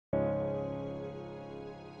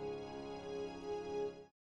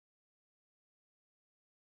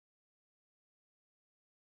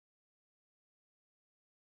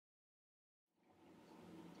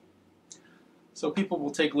So people will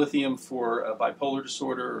take lithium for a bipolar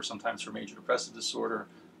disorder or sometimes for major depressive disorder,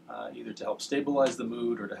 either to help stabilize the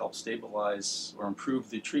mood or to help stabilize or improve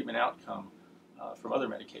the treatment outcome from other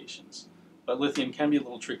medications. But lithium can be a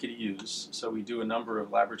little tricky to use, so we do a number of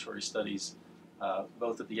laboratory studies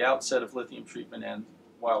both at the outset of lithium treatment and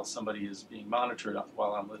while somebody is being monitored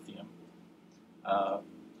while on lithium.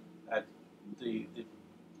 At the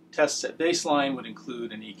tests at baseline would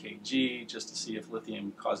include an EKG, just to see if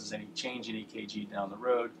lithium causes any change in EKG down the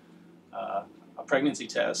road. A pregnancy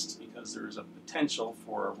test, because there is a potential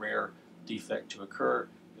for a rare defect to occur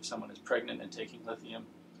if someone is pregnant and taking lithium.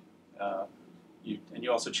 And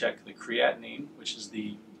you also check the creatinine, which is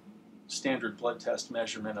the standard blood test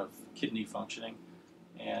measurement of kidney functioning,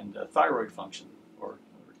 and thyroid function, or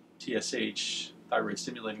TSH, thyroid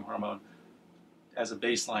stimulating hormone, as a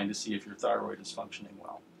baseline to see if your thyroid is functioning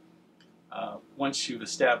well. Once you've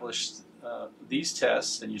established these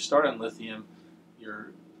tests and you start on lithium,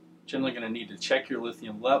 you're generally going to need to check your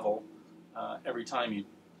lithium level every time you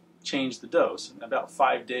change the dose, and about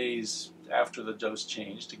 5 days after the dose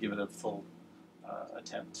change to give it a full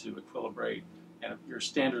attempt to equilibrate. And your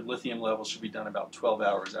standard lithium level should be done about 12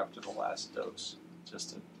 hours after the last dose, just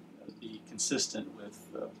to be consistent with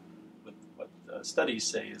what studies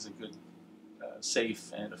say is a good,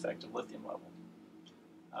 safe, and effective lithium level.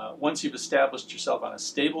 Once you've established yourself on a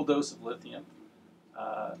stable dose of lithium,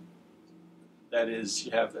 that is,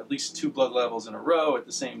 you have at least 2 blood levels in a row at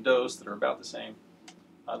the same dose that are about the same,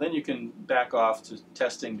 then you can back off to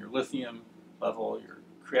testing your lithium level, your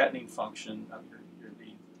creatinine function,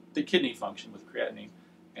 the kidney function with creatinine,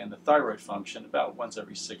 and the thyroid function about once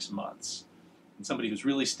every 6 months. And somebody who's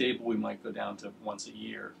really stable, we might go down to once a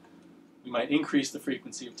year. We might increase the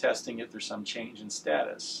frequency of testing if there's some change in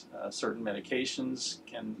status. Certain medications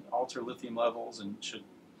can alter lithium levels and should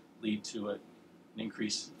lead to an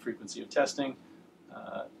increased frequency of testing.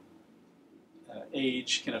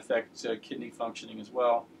 Age can affect kidney functioning as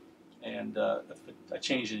well, and a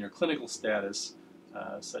change in your clinical status,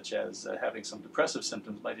 such as having some depressive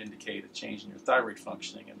symptoms, might indicate a change in your thyroid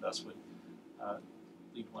functioning, and thus would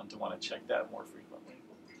lead one to want to check that more frequently.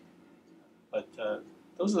 But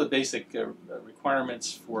those are the basic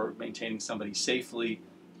requirements for maintaining somebody safely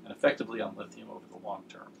and effectively on lithium over the long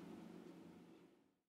term.